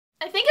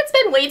think it's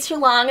been way too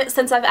long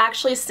since I've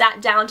actually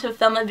sat down to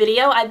film a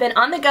video. I've been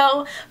on the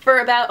go for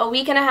about a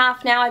week and a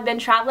half now. I've been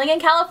traveling in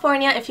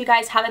California, if you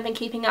guys haven't been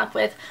keeping up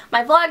with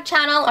my vlog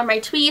channel or my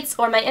tweets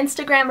or my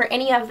Instagram or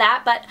any of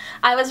that, but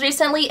I was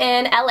recently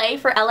in LA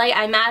for LA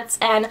IMATS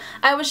and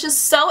I was just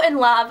so in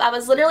love. I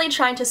was literally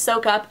trying to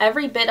soak up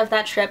every bit of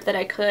that trip that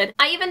I could.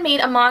 I even made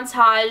a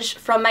montage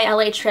from my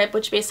LA trip,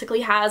 which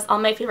basically has all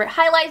my favorite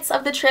highlights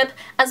of the trip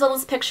as well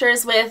as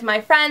pictures with my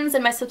friends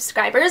and my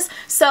subscribers.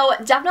 So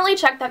definitely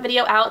check that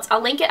video out.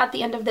 I'll link it at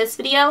the end of this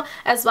video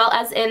as well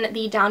as in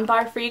the down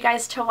bar for you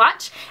guys to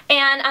watch.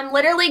 And I'm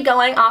literally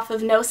going off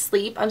of no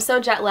sleep. I'm so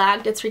jet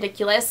lagged, it's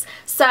ridiculous.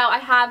 So I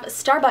have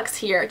Starbucks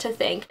here to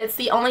thank. It's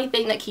the only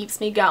thing that keeps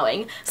me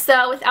going.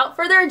 So without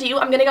further ado,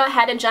 I'm gonna go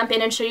ahead and jump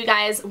in and show you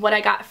guys what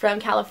I got from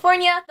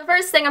California. The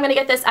first thing, I'm gonna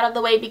get this out of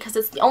the way because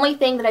it's the only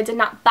thing that I did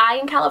not buy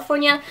in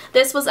California.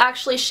 This was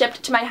actually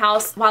shipped to my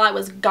house while I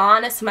was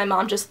gone, so my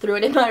mom just threw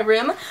it in my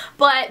room.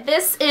 But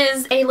this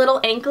is a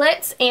little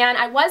anklet, and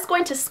I was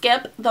going to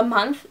skip the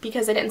month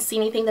because I didn't see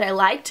anything that I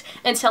liked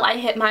until I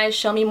hit my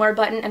show me more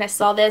button and I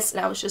saw this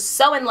and I was just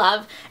so in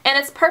love. And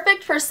it's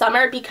perfect for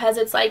summer because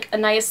it's like a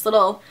nice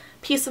little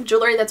piece of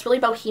jewelry that's really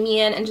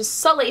bohemian and just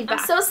so laid back.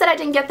 I'm so sad I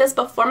didn't get this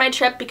before my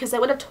trip because I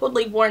would have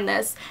totally worn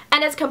this,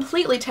 and it's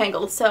completely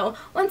tangled, so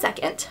one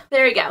second.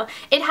 There you go.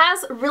 It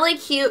has really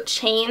cute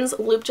chains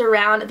looped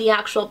around the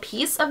actual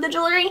piece of the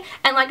jewelry,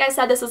 and like I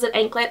said, this is an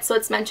anklet, so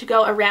it's meant to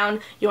go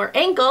around your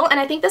ankle, and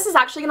I think this is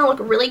actually going to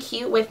look really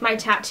cute with my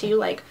tattoo,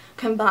 like,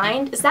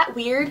 combined. Is that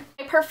weird?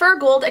 I prefer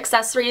gold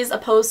accessories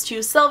opposed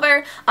to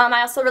silver. I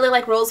also really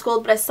like rose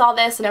gold, but I saw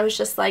this and I was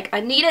just like,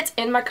 I need it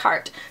in my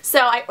cart. So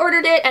I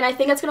ordered it, and I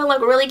think it's going to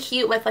look really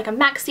cute with like a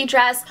maxi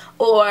dress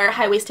or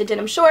high-waisted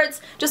denim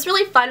shorts. Just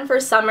really fun for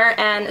summer,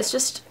 and it's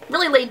just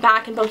really laid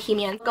back and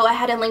bohemian. Go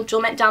ahead and link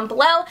Jewelment down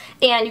below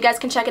and you guys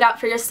can check it out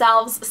for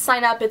yourselves.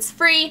 Sign up, it's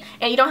free,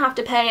 and you don't have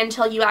to pay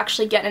until you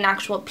actually get an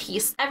actual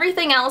piece.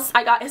 Everything else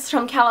I got is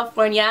from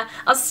California.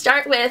 I'll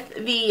start with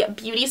the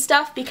beauty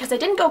stuff because I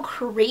didn't go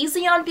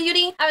crazy on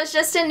beauty. I was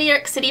just in New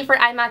York City for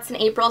IMATS in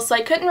April, so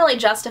I couldn't really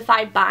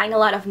justify buying a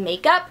lot of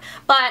makeup,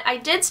 but I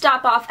did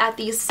stop off at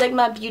the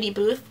Sigma beauty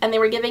booth and they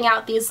were giving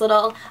out these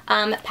little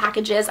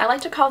packages. I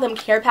like to call them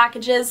care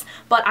packages,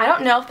 but I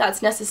don't know if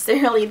that's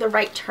necessarily the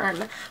right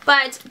term.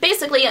 But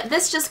basically,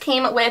 this just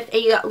came with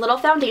a little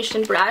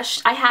foundation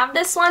brush. I have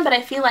this one, but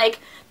I feel like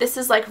this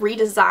is like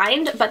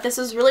redesigned, but this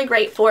is really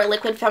great for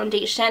liquid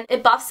foundation.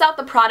 It buffs out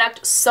the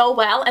product so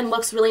well and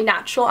looks really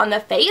natural on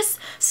the face.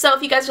 So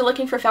if you guys are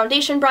looking for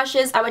foundation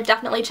brushes, I would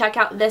definitely check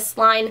out this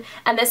line.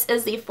 And this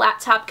is the flat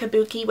top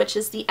kabuki, which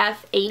is the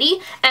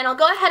F80. And I'll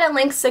go ahead and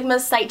link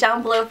Sigma's site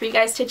down below for you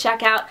guys to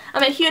check out.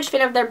 I'm a huge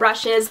fan of their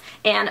brushes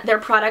and their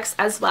products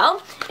as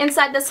well.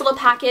 Inside this little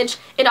package,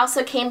 it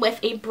also came with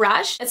a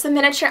brush. It's a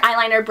miniature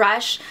eyeliner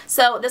brush.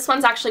 So this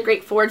one's actually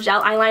great for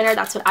gel eyeliner.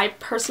 That's what I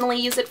personally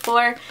use it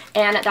for,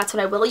 and that's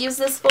what I will use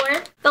this for.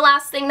 The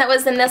last thing that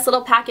was in this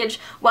little package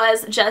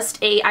was just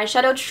a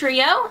eyeshadow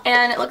trio,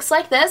 and it looks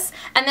like this.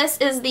 And this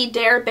is the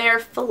Dare Bear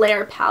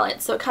Flare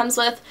palette. So it comes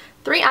with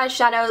 3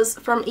 eyeshadows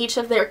from each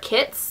of their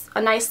kits.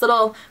 A nice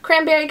little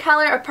cranberry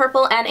color, a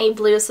purple, and a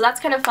blue. So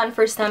that's kind of fun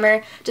for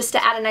summer, just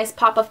to add a nice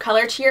pop of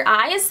color to your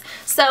eyes.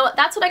 So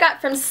that's what I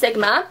got from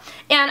Sigma.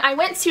 And I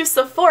went to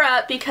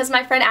Sephora because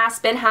my friend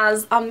Aspen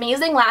has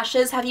amazing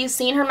lashes. Have you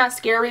seen her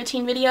mascara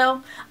routine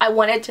video? I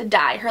wanted to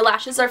die. Her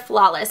lashes are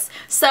flawless.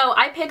 So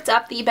I picked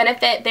up the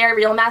Benefit Bare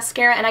Real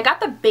mascara, and I got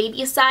the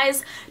baby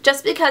size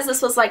just because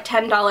this was like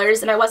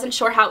 $10 and I wasn't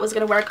sure how it was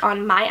going to work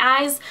on my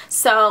eyes.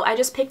 So I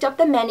just picked up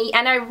the mini,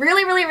 and I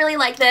really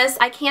like this.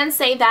 I can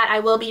say that I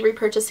will be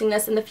repurchasing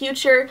this in the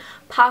future,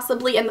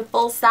 possibly in the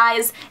full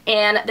size,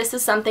 and this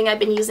is something I've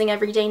been using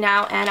every day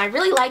now and I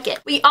really like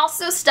it. We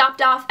also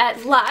stopped off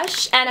at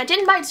Lush, and I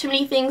didn't buy too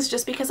many things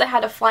just because I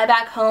had to fly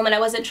back home and I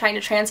wasn't trying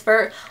to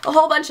transfer a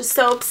whole bunch of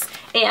soaps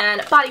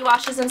and body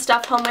washes and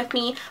stuff home with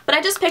me, but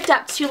I just picked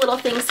up 2 little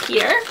things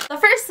here. The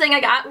first thing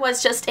I got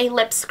was just a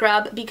lip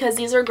scrub because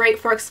these are great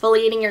for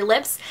exfoliating your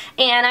lips,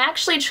 and I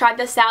actually tried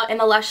this out in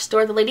the Lush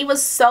store. The lady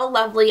was so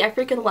lovely. I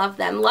freaking love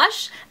them.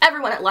 Lush,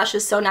 everyone at Lush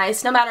is so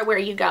nice no matter where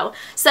you go.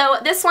 So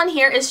this one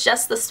here is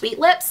just the Sweet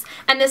Lips,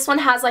 and this one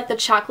has like the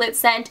chocolate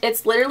scent.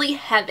 It's literally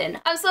heaven.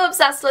 I'm so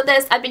obsessed with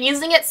this. I've been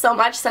using it so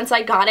much since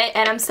I got it,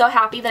 and I'm so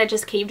happy that I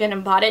just caved in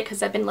and bought it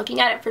because I've been looking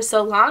at it for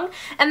so long.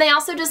 And they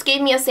also just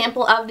gave me a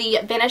sample of the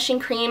vanishing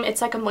cream.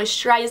 It's like a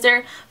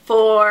moisturizer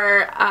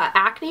for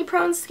acne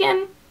prone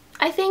skin,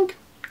 I think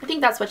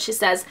that's what she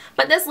says.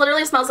 But this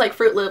literally smells like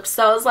Fruit Loops,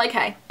 so I was like,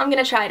 hey, I'm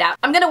gonna try it out.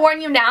 I'm gonna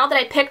warn you now that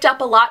I picked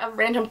up a lot of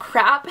random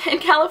crap in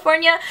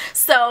California,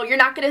 so you're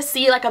not gonna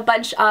see like a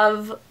bunch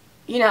of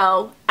you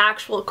know,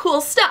 actual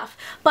cool stuff.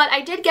 But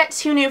I did get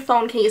 2 new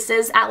phone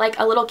cases at like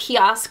a little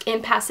kiosk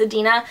in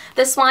Pasadena.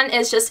 This one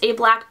is just a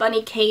black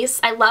bunny case.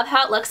 I love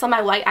how it looks on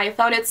my white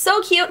iPhone. It's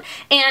so cute.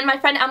 And my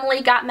friend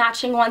Emily got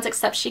matching ones,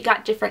 except she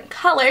got different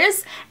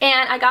colors.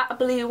 And I got a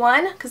blue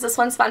one because this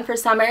one's fun for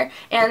summer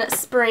and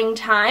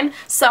springtime.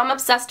 So I'm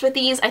obsessed with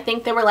these. I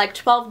think they were like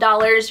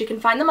 $12. You can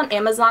find them on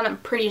Amazon, I'm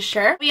pretty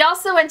sure. We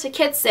also went to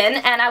Kitson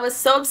and I was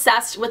so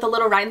obsessed with a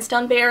little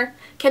rhinestone bear.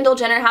 Kendall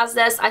Jenner has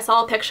this. I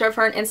saw a picture of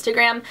her on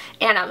Instagram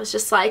and I was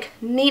just like,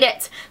 need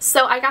it.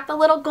 So I got the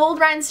little gold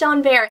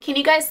rhinestone bear. Can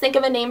you guys think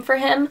of a name for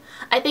him?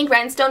 I think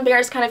rhinestone bear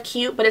is kind of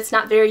cute, but it's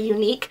not very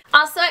unique.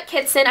 Also at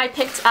Kitson, I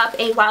picked up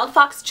a Wild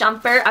Fox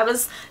jumper. I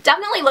was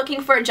definitely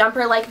looking for a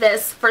jumper like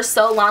this for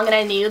so long, and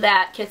I knew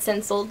that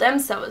Kitson sold them,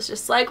 so I was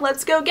just like,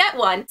 let's go get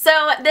one.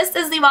 So this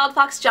is the Wild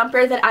Fox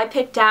jumper that I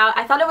picked out.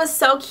 I thought it was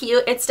so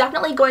cute. It's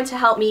definitely going to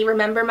help me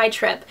remember my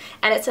trip,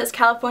 and it says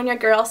California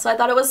Girl, so I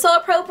thought it was so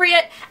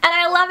appropriate, and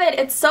I love it.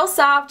 It's so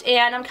soft,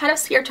 and I'm kind of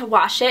scared to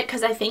wash it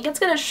because I think it's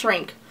going to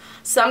shrink.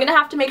 So I'm going to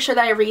have to make sure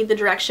that I read the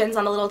directions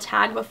on the little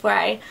tag before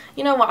I,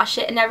 you know, wash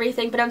it and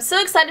everything. But I'm so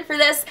excited for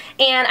this,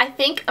 and I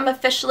think I'm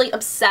officially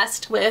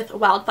obsessed with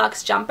Wild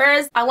Fox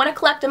jumpers. I want to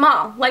collect them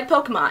all, like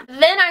Pokemon.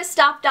 Then I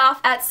stopped off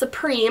at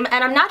Supreme,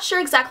 and I'm not sure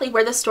exactly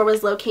where the store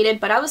was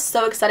located, but I was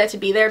so excited to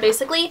be there,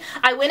 basically.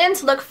 I went in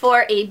to look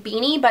for a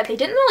beanie, but they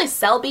didn't really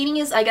sell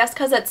beanies, I guess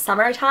because it's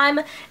summertime,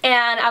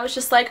 and I was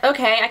just like,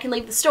 okay, I can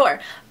leave the store.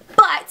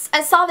 But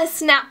I saw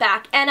this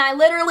snapback and I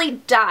literally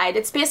died.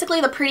 It's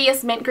basically the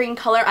prettiest mint green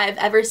color I've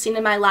ever seen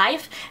in my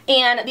life,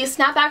 and these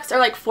snapbacks are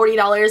like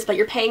 $40, but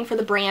you're paying for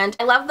the brand.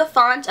 I love the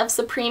font of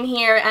Supreme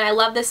here, and I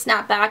love this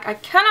snapback. I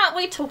cannot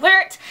wait to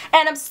wear it,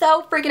 and I'm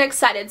so freaking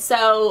excited,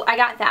 so I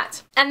got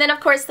that. And then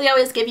of course they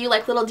always give you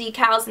like little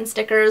decals and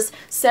stickers,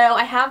 so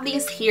I have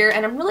these here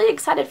and I'm really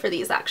excited for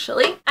these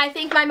actually. I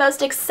think my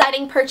most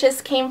exciting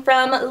purchase came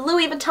from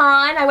Louis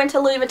Vuitton. I went to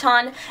Louis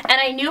Vuitton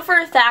and I knew for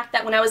a fact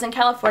that when I was in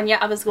California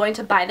I was going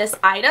to buy this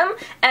item,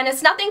 and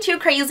it's nothing too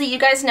crazy. You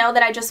guys know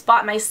that I just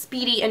bought my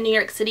Speedy in New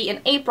York City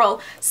in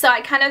April, so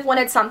I kind of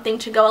wanted something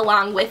to go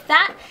along with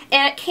that,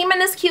 and it came in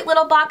this cute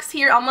little box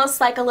here,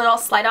 almost like a little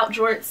slide out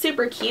drawer. It's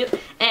super cute.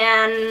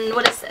 And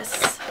what is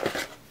this?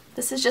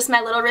 This is just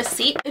my little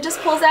receipt. It just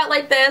pulls out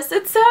like this.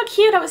 It's so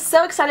cute. I was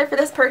so excited for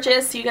this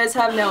purchase. You guys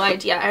have no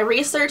idea. I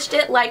researched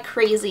it like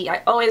crazy.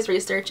 I always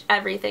research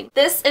everything.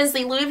 This is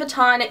the Louis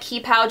Vuitton key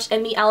pouch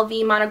in the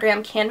LV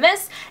monogram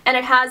canvas, and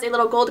it has a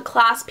little gold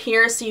clasp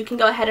here, so you can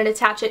go ahead and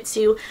attach it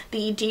to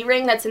the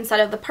D-ring that's inside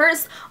of the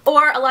purse,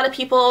 or a lot of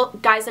people,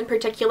 guys in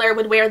particular,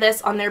 would wear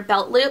this on their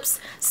belt loops.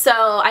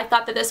 So I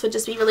thought that this would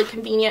just be really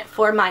convenient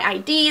for my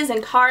IDs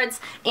and cards,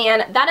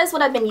 and that is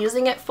what I've been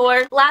using it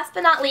for. Last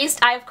but not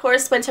least, I of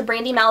course went to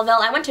Brandy Melville.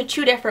 I went to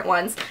 2 different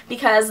ones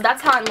because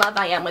that's how in love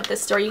I am with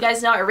this store. You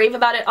guys know I rave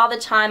about it all the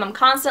time. I'm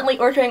constantly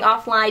ordering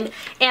offline,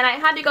 and I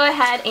had to go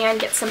ahead and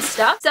get some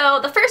stuff. So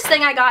the first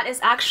thing I got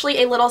is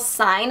actually a little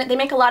sign. They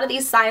make a lot of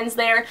these signs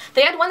there.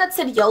 They had one that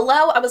said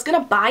YOLO. I was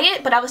gonna buy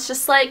it, but I was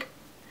just like,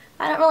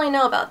 I don't really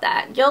know about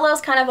that.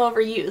 YOLO's kind of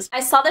overused. I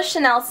saw the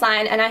Chanel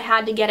sign and I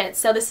had to get it.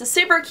 So this is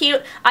super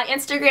cute. I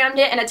Instagrammed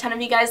it and a ton of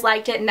you guys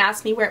liked it and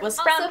asked me where it was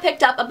from. Also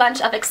picked up a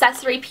bunch of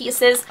accessory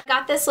pieces.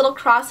 Got this little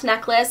cross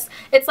necklace.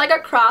 It's like a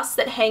cross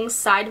that hangs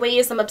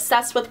sideways. I'm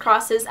obsessed with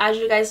crosses, as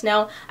you guys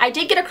know. I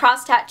did get a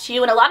cross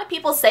tattoo, and a lot of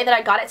people say that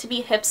I got it to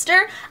be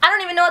hipster. I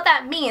don't even know what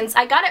that means.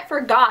 I got it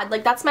for God.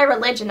 Like, that's my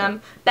religion.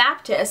 I'm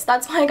Baptist.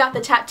 That's why I got the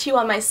tattoo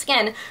on my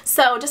skin.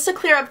 So just to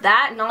clear up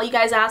that and all you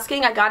guys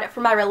asking, I got it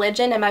for my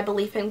religion and my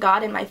belief in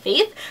God and my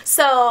faith.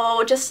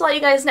 So just to let you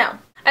guys know.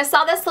 I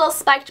saw this little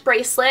spiked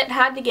bracelet,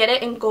 had to get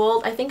it in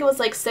gold. I think it was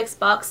like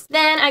 $6.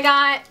 Then I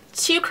got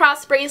 2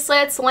 cross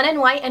bracelets, one in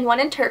white and one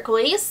in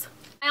turquoise.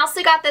 I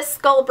also got this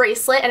skull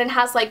bracelet, and it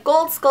has like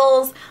gold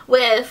skulls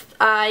with,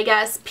 I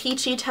guess,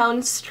 peachy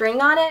toned string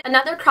on it.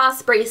 Another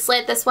cross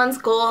bracelet. This one's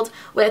gold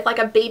with like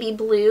a baby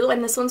blue,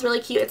 and this one's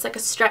really cute. It's like a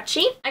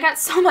stretchy. I got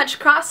so much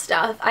cross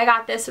stuff. I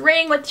got this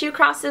ring with 2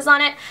 crosses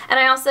on it, and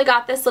I also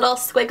got this little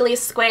squiggly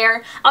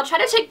square. I'll try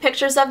to take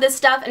pictures of this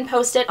stuff and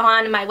post it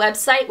on my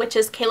website, which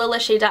is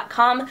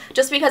kaylalachey.com,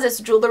 just because it's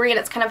jewelry and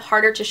it's kind of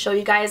harder to show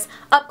you guys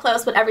up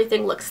close what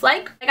everything looks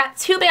like. I got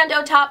 2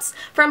 bandeau tops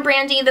from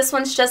Brandy. This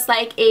one's just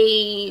like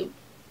a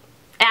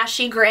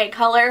ashy gray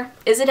color.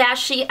 Is it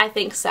ashy? I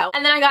think so.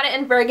 And then I got it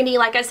in burgundy.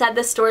 Like I said,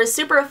 this store is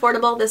super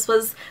affordable. This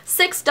was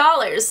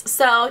 $6,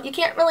 so you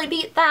can't really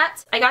beat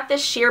that. I got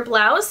this sheer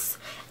blouse,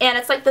 and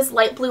it's like this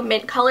light blue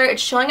mint color.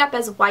 It's showing up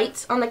as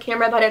white on the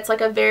camera, but it's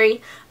like a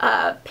very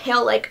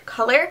pale like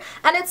color,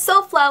 and it's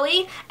so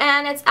flowy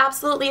and it's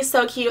absolutely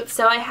so cute,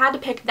 so I had to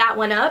pick that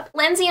one up.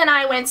 Lindsay and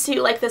I went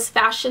to like this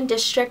fashion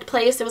district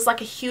place. It was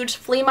like a huge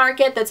flea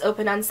market that's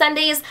open on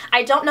Sundays.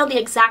 I don't know the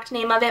exact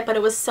name of it, but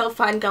it was so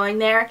fun going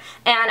there,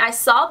 and I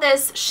saw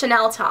this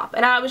Chanel top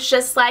and I was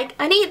just like,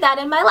 I need that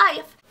in my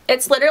life.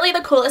 It's literally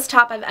the coolest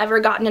top I've ever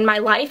gotten in my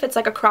life. It's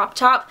like a crop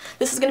top.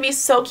 This is going to be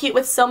so cute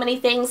with so many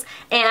things,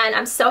 and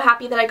I'm so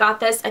happy that I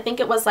got this. I think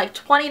it was like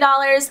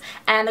 $20,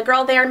 and the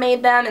girl there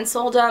made them and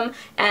sold them,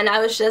 and I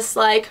was just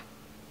like,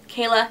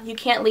 Kayla, you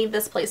can't leave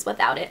this place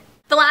without it.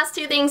 The last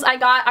two things I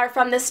got are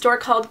from this store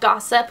called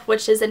Gossip,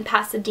 which is in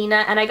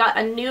Pasadena, and I got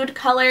a nude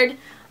colored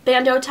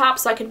bandeau top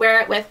so I could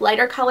wear it with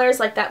lighter colors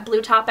like that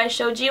blue top I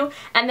showed you.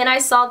 And then I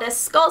saw this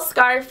skull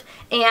scarf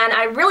and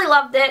I really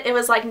loved it. It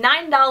was like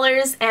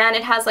 $9 and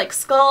it has like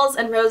skulls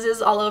and roses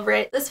all over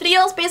it. This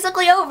video is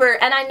basically over,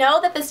 and I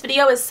know that this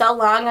video is so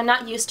long. I'm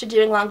not used to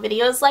doing long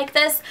videos like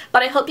this,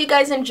 but I hope you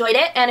guys enjoyed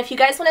it. And if you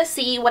guys want to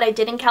see what I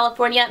did in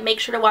California, make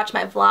sure to watch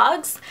my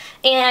vlogs.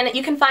 And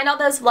you can find all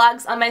those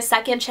vlogs on my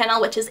second channel,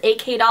 which is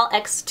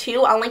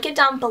akdollx2. I'll link it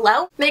down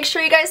below. Make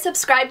sure you guys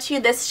subscribe to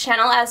this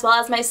channel as well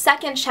as my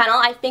second channel.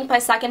 I think my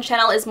second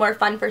channel is more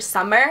fun for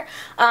summer,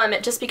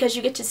 just because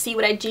you get to see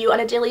what I do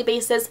on a daily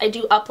basis. I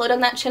do upload on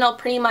that channel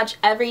pretty much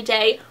every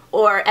day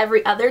or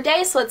every other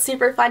day, so it's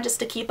super fun just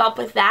to keep up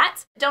with that.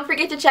 Don't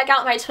forget to check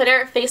out my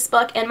Twitter,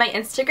 Facebook, and my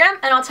Instagram,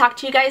 and I'll talk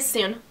to you guys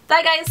soon.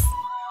 Bye guys!